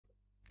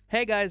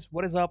Hey guys,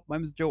 what is up? My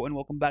name is Joe and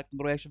welcome back to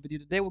the reaction video.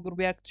 Today we're going to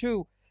react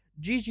to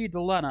Gigi De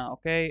Lana,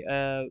 okay?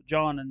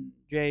 John and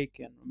Jake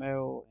and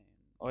Romeo and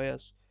oh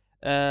yes.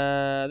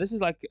 This is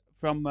like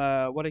from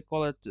what I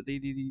call it, the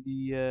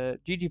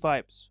Gigi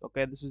Vibes,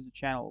 okay? This is the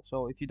channel.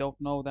 So if you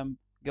don't know them,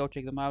 go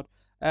check them out.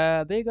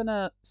 They're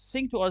gonna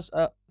sing to us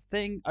a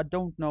thing I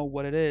don't know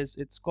what it is.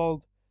 It's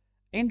called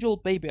Angel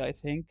Baby, I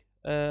think.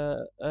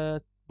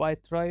 By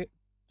Troy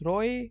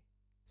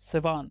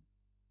Sivan,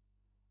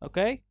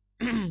 okay?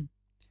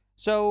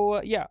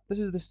 So yeah, this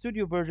is the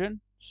studio version,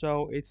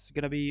 so it's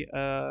gonna be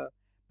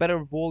better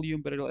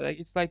volume, better like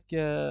it's like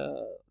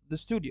the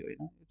studio,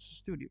 it's a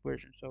studio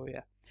version. So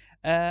yeah.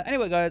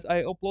 Anyway, guys,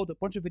 I upload a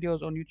bunch of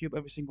videos on YouTube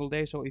every single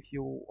day. So if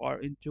you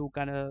are into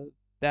kind of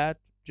that,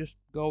 just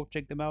go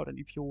check them out. And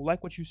if you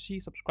like what you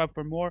see, subscribe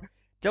for more.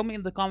 Tell me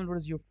in the comment what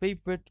is your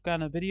favorite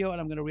kind of video, and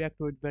I'm gonna react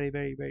to it very,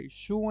 very, very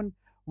soon.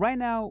 Right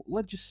now,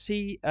 let's just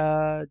see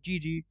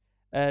Gigi.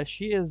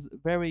 She is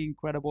very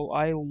incredible.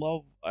 I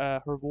love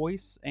her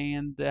voice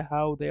and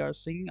how they are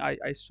singing.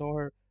 I saw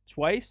her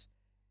twice.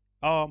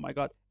 Oh my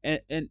god! And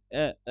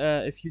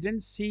if you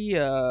didn't see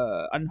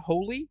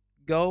Unholy,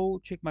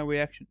 go check my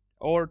reaction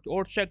or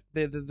check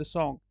the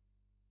song.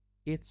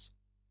 It's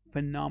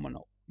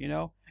phenomenal, you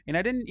know. And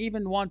I didn't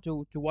even want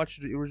to watch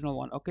the original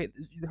one. Okay,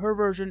 her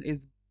version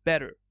is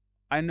better.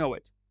 I know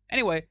it.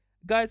 Anyway,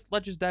 guys,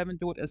 let's just dive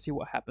into it and see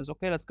what happens.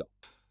 Okay, let's go.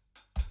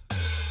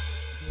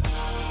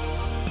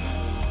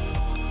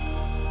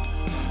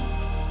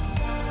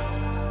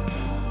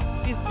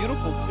 She's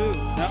beautiful too,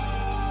 no?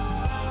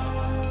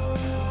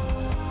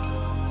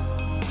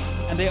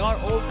 And they are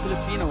all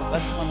Filipino.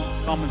 That's one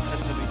common said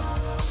to me.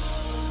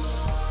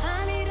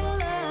 I need a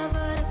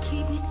lover to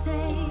keep me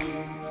safe.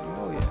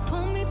 Oh yeah.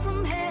 Pull me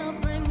from hell,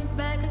 bring me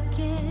back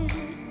again.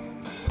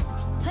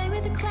 Play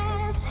with the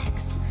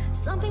classics,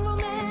 something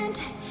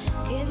romantic.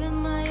 Give it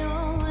my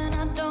all when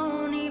I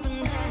don't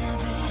even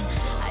have it.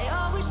 I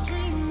always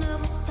dream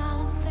of a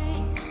solemn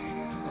face.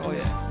 Oh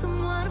yeah.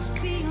 Someone who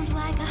feels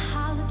like a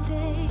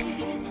holiday.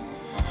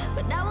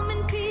 But now I'm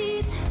in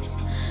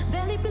pieces,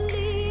 barely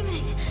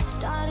believing,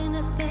 starting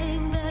to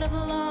think that I've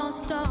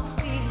lost all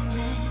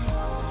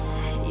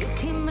feeling. You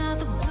came out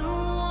the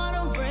blue,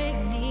 wanna break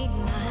me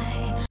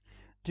night.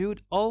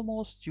 Dude,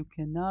 almost you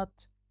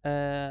cannot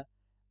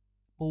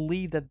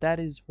believe that that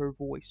is her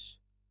voice.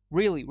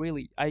 Really,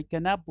 really, I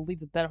cannot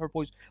believe that her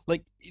voice.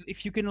 Like,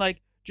 if you can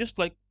just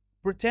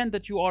pretend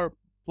that you are a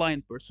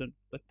blind person,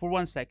 like for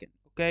 1 second,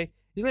 okay?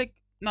 He's like,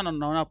 no, no,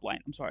 no, not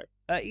blind. I'm sorry.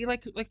 He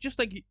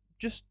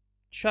just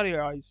shut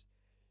your eyes.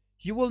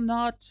 You will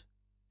not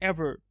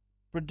ever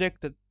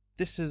predict that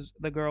this is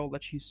the girl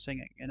that she's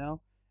singing. You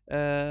know,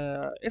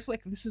 it's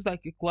like this is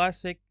like a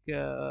classic,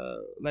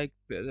 like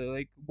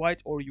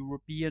white or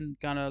European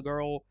kind of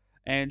girl,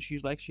 and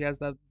she has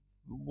that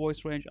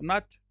voice range. I'm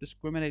not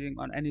discriminating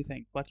on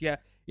anything, but yeah,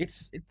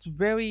 it's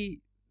very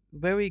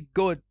very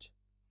good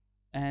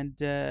and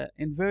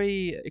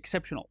very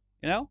exceptional.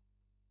 You know.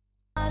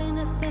 Starting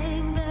to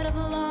think that I've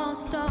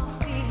lost all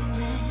feeling.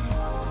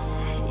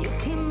 You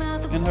came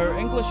out the And her blue,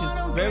 English is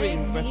wanna very break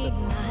me impressive.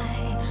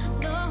 night.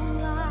 Don't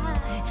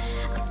lie,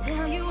 I'll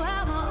tell you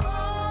how I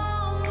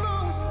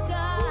almost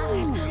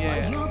died. Ooh, yeah.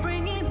 While you're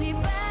bringing me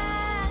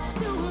back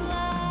to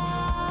life.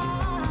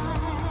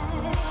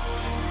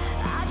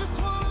 I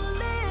just wanna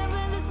live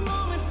in this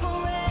moment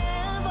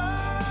forever.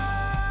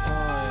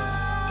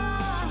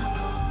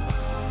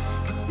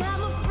 'Cause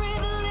I'm afraid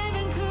the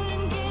living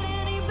couldn't get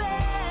any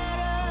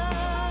better.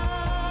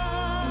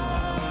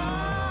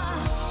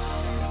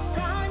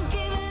 Start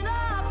giving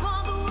up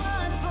on the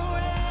word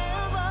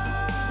forever.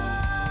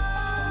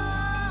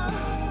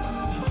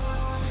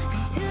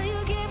 Until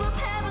you give up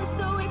heaven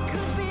so we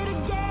could be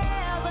together.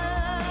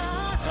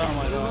 Oh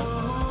my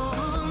god.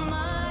 You're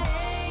my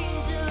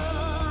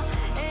angel,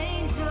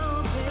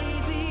 angel,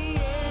 baby,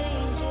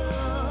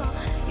 angel.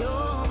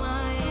 You're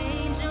my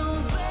angel,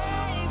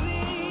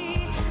 baby,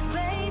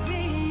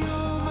 baby.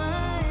 You're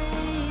my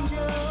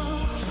angel,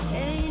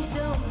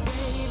 angel,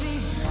 baby.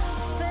 I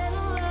fell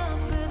in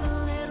love with the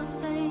little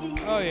things.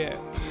 Oh yeah.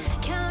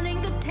 Counting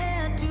the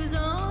tattoos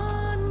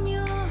on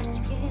your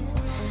skin.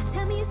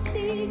 Tell me a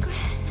secret,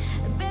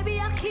 and baby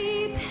I'll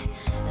keep it.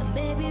 And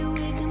maybe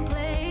we can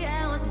play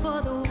hours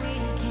for the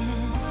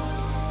weekend.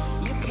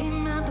 You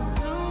came out the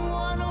blue,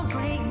 wanna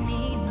break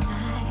me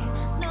night.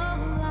 No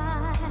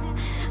lie,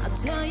 I'll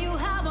tell you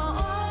how I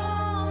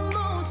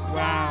almost Wow.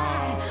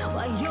 died.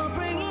 While you're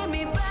bringing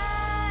me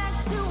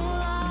back to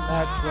life.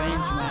 That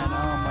range, man.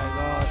 Oh my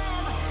god.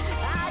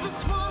 I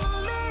just wanna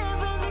live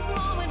in this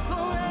moment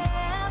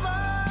forever.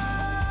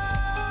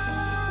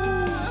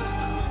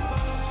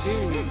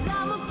 Dude. 'Cause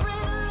I'm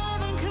afraid the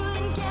living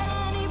couldn't get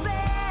any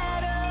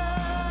better.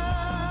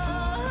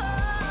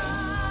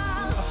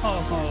 Oh,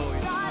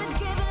 Started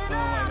giving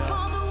my up God.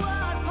 on the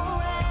word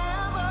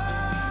forever.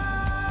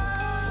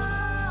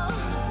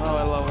 oh,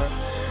 I love her.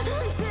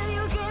 Until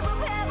you gave up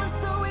heaven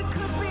so we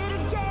could be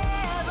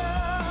together.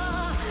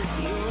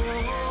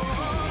 You're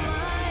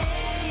my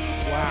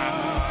angel,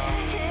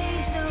 Wow.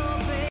 angel,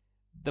 baby.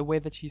 The the way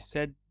that she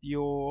said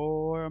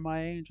 "You're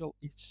my angel,"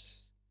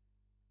 it's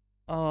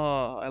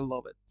oh, I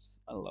love it.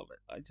 I love it.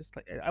 I just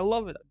like I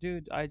love it,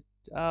 dude.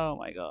 Oh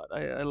my god,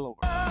 I love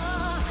her.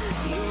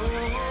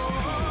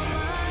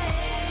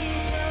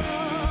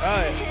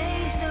 Right.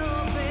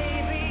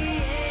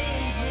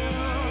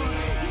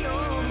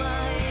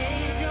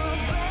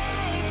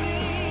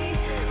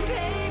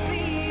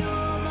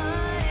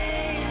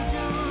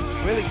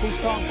 Really cool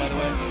song, by the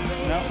way.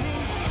 No?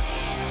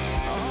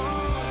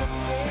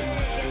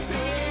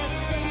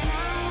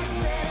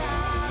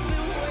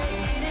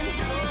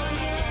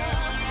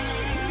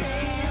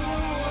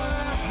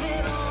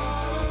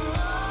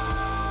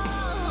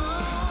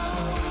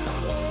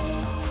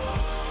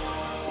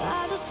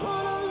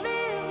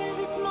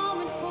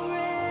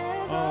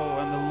 Oh,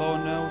 and the low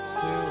notes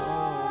too.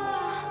 Oh.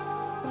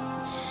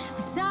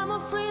 'Cause I'm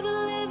afraid the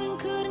living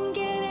couldn't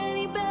get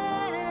any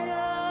better.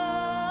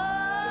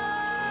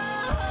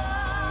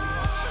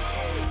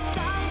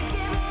 Start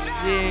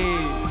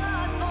giving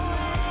up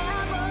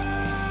forever.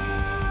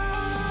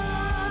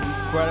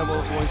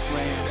 Incredible voice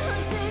range.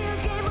 Until you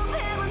gave up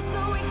heaven so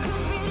we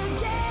could be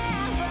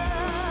together.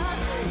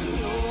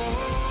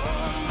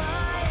 You're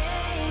my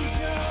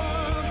angel,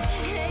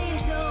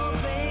 angel,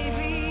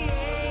 baby,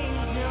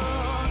 angel.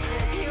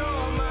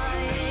 You're my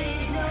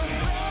angel,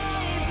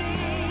 baby,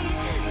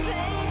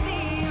 baby.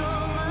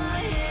 You're my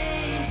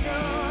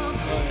angel,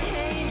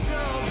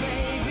 angel,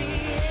 baby,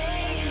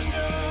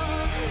 angel.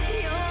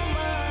 You're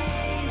my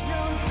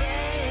angel,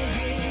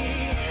 baby,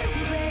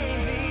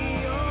 baby.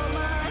 You're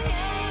my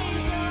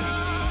angel,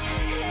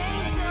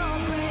 angel,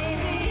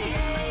 baby,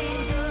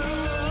 angel.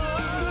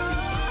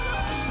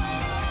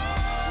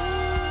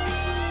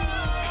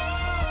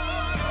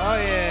 Oh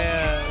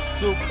yeah,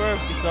 superb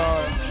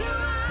guitar.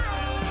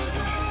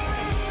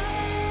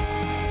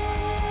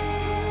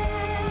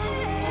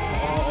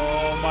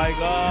 Oh my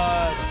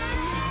god.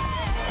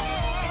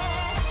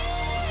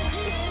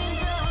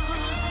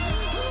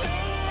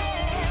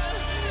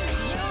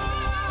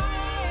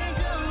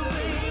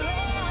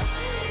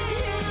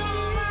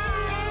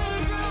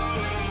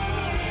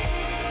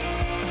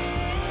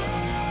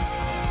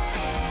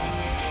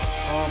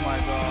 Oh my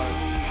god.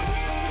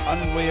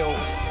 Unreal.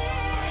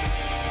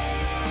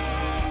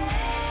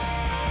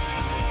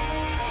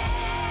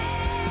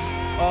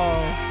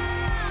 Oh.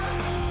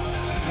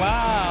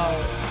 Wow.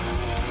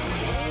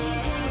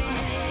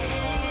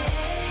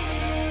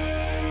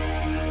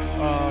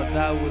 Oh,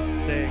 that was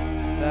thick.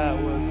 That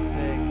was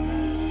thick.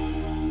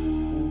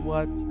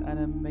 What an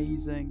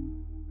amazing,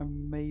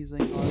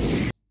 amazing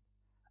artist.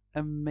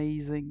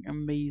 Amazing,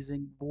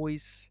 amazing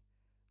voice.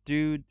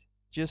 Dude,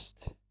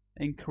 just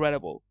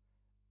incredible.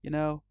 You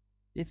know,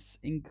 it's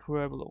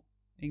incredible.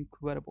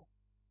 Incredible.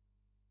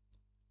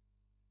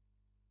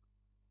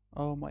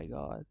 Oh my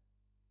god.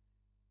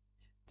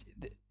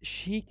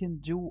 She can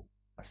do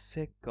a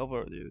sick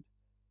cover, dude.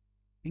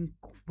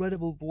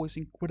 Incredible voice,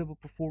 incredible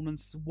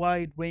performance,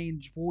 wide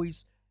range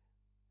voice,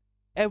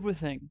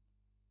 everything.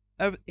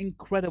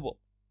 Incredible.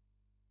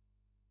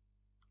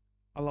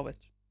 I love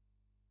it.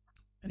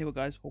 Anyway,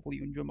 guys, hopefully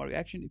you enjoyed my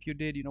reaction. If you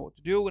did, you know what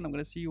to do, and I'm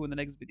gonna see you in the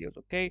next videos,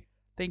 okay?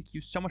 Thank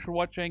you so much for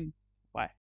watching. Bye.